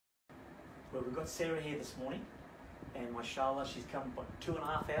Well, we've got Sarah here this morning, and mashallah, she's come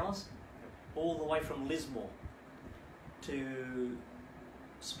 2.5 hours, all the way from Lismore, to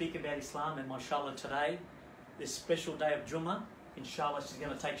speak about Islam. And mashallah, today, this special day of Jummah, inshallah, she's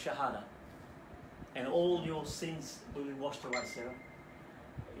going to take Shahada. And all your sins will be washed away, Sarah.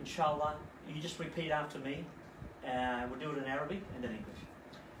 Inshallah, you just repeat after me. We'll do it in Arabic and in English.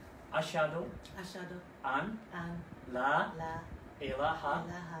 Ashhadu an la ilaha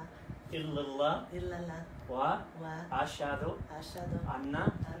illallah wa ashhadu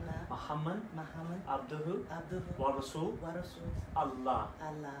anna Muhammad abduhu wa rasul Allah.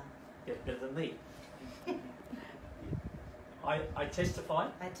 Yes, better than me. I testify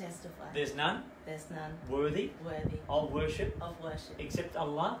there's none worthy of worship except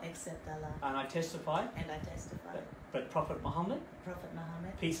Allah, and I testify that Prophet Muhammad,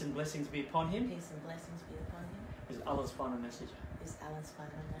 peace and blessings be upon him, is Allah's final messenger.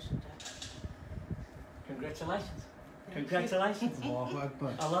 Congratulations. Congratulations.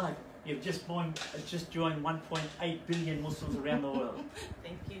 Allah, you've just joined 1.8 billion Muslims around the world.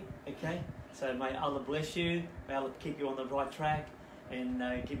 Thank you. Okay? So may Allah bless you, may Allah keep you on the right track, and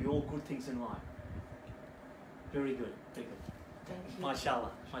give you all good things in life. Very good, very good. Thank you.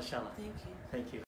 MashaAllah, MashaAllah. Thank you. Thank you.